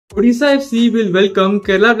Odisha FC will welcome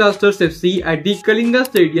Kerala Blasters FC at the Kalinga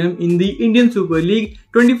Stadium in the Indian Super League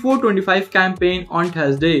 24-25 campaign on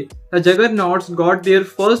Thursday. The Juggernauts got their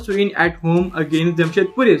first win at home against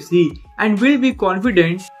Jamshedpur FC and will be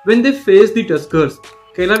confident when they face the Tuskers.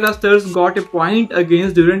 Kerala Blasters got a point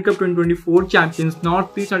against Durand Cup 2024 champions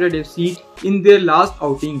North East United FC in their last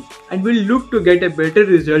outing and will look to get a better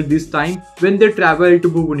result this time when they travel to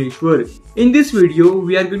Bhubaneswar. In this video,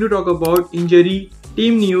 we are going to talk about injury,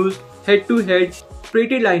 team news, head-to-head,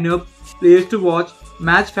 rated lineup, players to watch,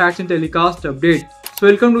 match facts and telecast update. So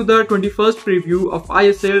welcome to the 21st preview of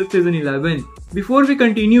ISL Season 11. Before we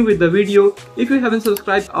continue with the video, if you haven't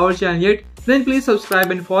subscribed our channel yet, then please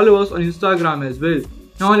subscribe and follow us on Instagram as well.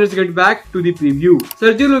 Now let's get back to the preview.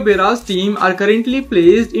 Sergio Lobera's team are currently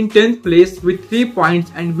placed in 10th place with 3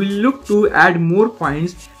 points and will look to add more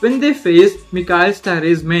points when they face Mikael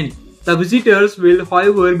Stahre's men. The visitors will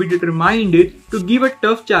however be determined to give a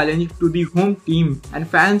tough challenge to the home team and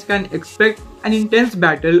fans can expect an intense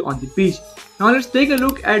battle on the pitch. Now let's take a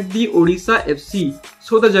look at the Odisha FC.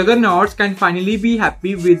 So the Juggernauts can finally be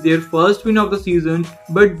happy with their first win of the season,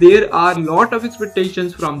 but there are a lot of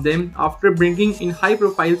expectations from them after bringing in high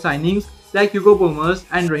profile signings like Hugo, Boumous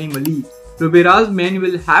and Rahim. Lobera's men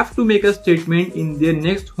will have to make a statement in their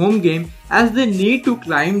next home game as they need to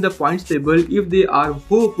climb the points table if they are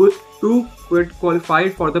hope to get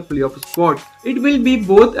qualified for the playoff spot. It will be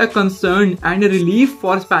both a concern and a relief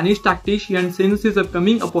for Spanish tacticians since his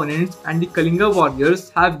upcoming opponents and the Kalinga Warriors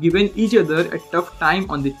have given each other a tough time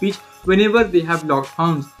on the pitch whenever they have locked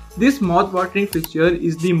horns. This mouth-watering fixture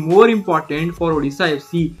is the more important for Odisha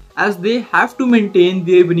FC as they have to maintain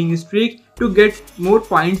their winning streak to get more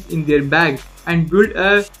points in their bag and build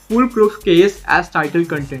a foolproof case as title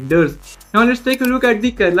contenders. Now let's take a look at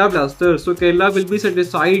the Kerala Blasters. So Kerala will be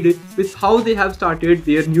satisfied with how they have started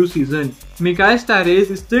their new season. Mikael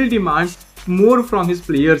Stahre still demands more from his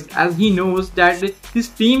players as he knows that his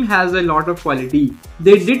team has a lot of quality.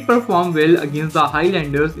 They did perform well against the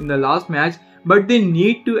Highlanders in the last match, but they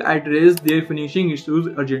need to address their finishing issues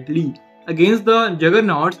urgently. Against the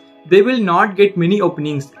Juggernauts, they will not get many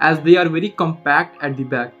openings as they are very compact at the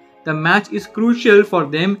back. The match is crucial for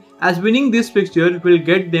them as winning this fixture will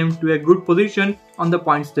get them to a good position on the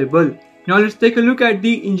points table. Now let's take a look at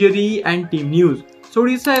the injury and team news. So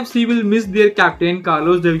Odisha FC will miss their captain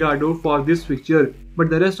Carlos Delgado for this fixture,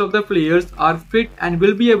 but the rest of the players are fit and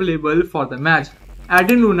will be available for the match.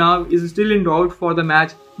 Adrian Luna is still in doubt for the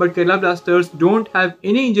match, but Kerala Blasters don't have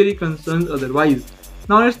any injury concerns otherwise.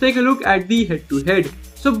 Now let's take a look at the head-to-head.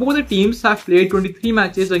 So both the teams have played 23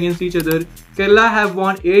 matches against each other. Kerala have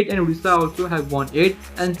won 8 and Odisha also have won 8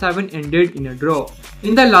 and 7 ended in a draw.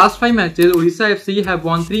 In the last 5 matches, Odisha FC have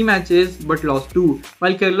won 3 matches but lost 2,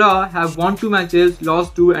 while Kerala have won 2 matches,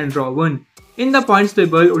 lost 2 and draw 1. In the points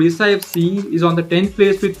table, Odisha FC is on the 10th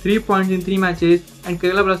place with 3 points in 3 matches and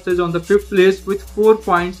Kerala Blasters on the 5th place with 4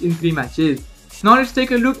 points in 3 matches. Now let's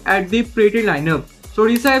take a look at the rated lineup. So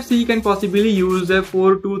Odisha FC can possibly use a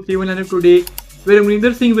 4-2-3-1 lineup today, where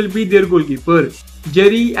Amrinder Singh will be their goalkeeper,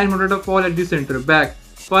 Jerry and Murata Fall at the centre back,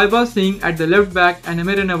 Faiba Singh at the left back and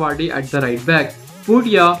Amir Nawade at the right back,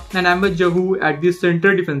 Putia and Ahmed Jahu at the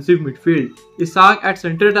centre defensive midfield, Isaac at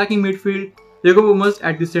centre attacking midfield, Diego Boumous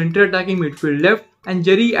at the centre attacking midfield left and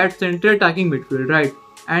Jerry at centre attacking midfield right,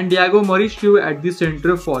 and Diego Mauricio at the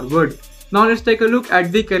centre forward. Now let's take a look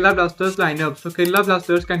at the Kerala Blasters lineup. So Kerala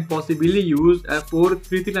Blasters can possibly use a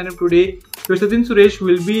 4-3-3 lineup today, where Sachin Suresh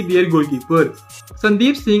will be their goalkeeper,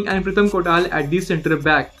 Sandeep Singh and Pritham Kotal at the centre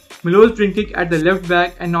back, Milos Drinkic at the left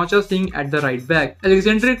back and Naucha Singh at the right back,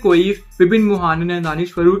 Alexander Koif, Bibin Mohanan and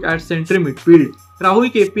Danish Farooq at centre midfield,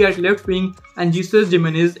 Rahul KP at left wing and Jesus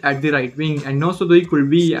Jimenez at the right wing and Nosodoi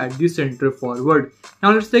Kulbi at the centre forward.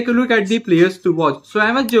 Now let's take a look at the players to watch. So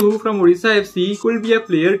Ahmed Jahu from Odisha FC could be a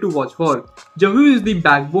player to watch for. Jahu is the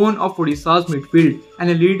backbone of Odisha's midfield and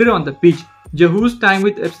a leader on the pitch. Jahu's time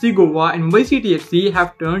with FC Goa and Mumbai City FC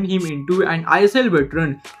have turned him into an ISL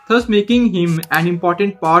veteran, thus making him an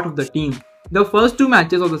important part of the team. The first 2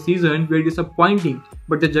 matches of the season were disappointing,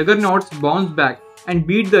 but the Juggernauts bounced back and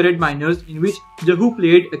beat the Red Miners, in which Jahu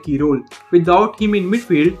played a key role. Without him in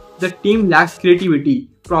midfield, the team lacks creativity,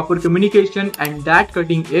 proper communication and that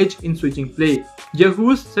cutting edge in switching play.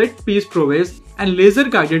 Jahu's set-piece prowess and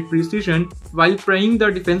laser-guided precision while prying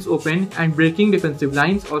the defense open and breaking defensive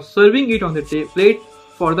lines or serving it on the plate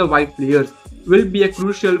for the white players will be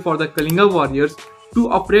crucial for the Kalinga Warriors to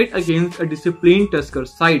operate against a disciplined Tuskers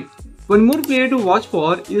side. One more player to watch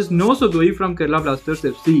for is Nosodoi from Kerala Blasters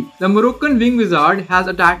FC. The Moroccan wing wizard has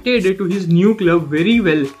adapted to his new club very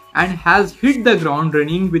well and has hit the ground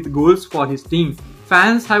running with goals for his team.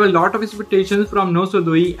 Fans have a lot of expectations from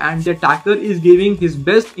Nosodoi and the attacker is giving his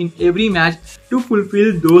best in every match to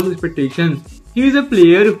fulfill those expectations. He is a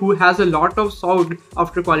player who has a lot of sought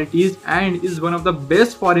after qualities and is one of the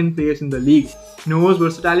best foreign players in the league. No's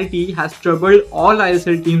versatility has troubled all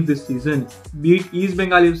ISL teams this season, be it East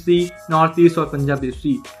Bengal FC, Northeast or Punjab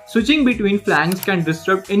FC. Switching between flanks can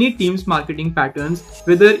disrupt any team's marketing patterns,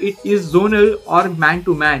 whether it is zonal or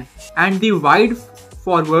man-to-man, and the wide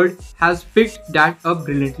forward has picked that up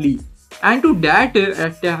brilliantly. And to that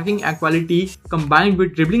attacking quality combined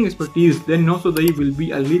with dribbling expertise, then Nosodoi will be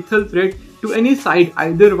a lethal threat to any side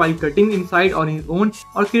either while cutting inside on his own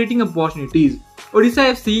or creating opportunities. Odisha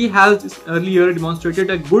FC has earlier demonstrated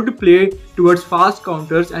a good play towards fast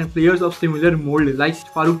counters, and players of similar mold like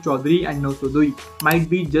Farooq Chaudhary and Nosodoi might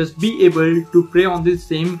just be able to prey on the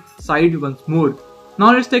same side once more.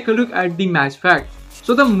 Now let's take a look at the match facts.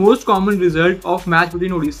 So the most common result of match between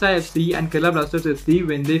Odisha FC and Kerala Blasters FC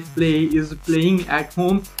when they playing at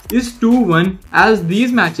home is 2-1, as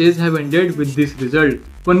these matches have ended with this result.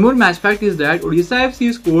 One more match fact is that Odisha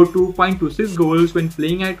FC scored 2.26 goals when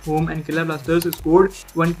playing at home and Kerala Blasters scored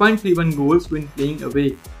 1.31 goals when playing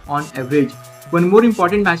away on average. One more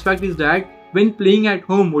important match fact is that when playing at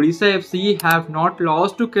home, Odisha FC have not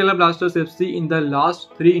lost to Kerala Blasters FC in the last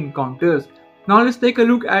 3 encounters. Now let's take a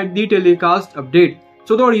look at the telecast update.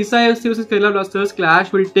 So the Odisha FC vs Kerala Blasters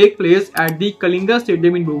clash will take place at the Kalinga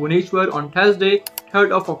Stadium in Bhubaneswar on Thursday,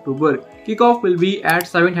 3rd of October. Kickoff will be at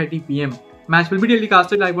 7:30 PM. Match will be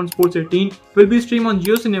telecasted live on Sports 18, will be streamed on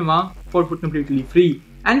Jio Cinema for completely free.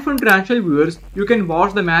 And for international viewers, you can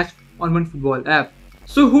watch the match on OneFootball app.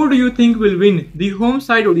 So who do you think will win, the home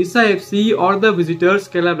side Odisha FC or the visitors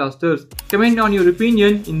Kerala Blasters? Comment on your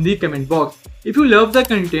opinion in the comment box. If you love the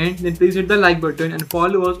content, then please hit the like button and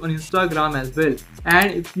follow us on Instagram as well.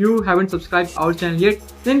 And if you haven't subscribed our channel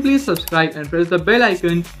yet, then please subscribe and press the bell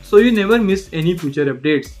icon so you never miss any future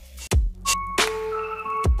updates.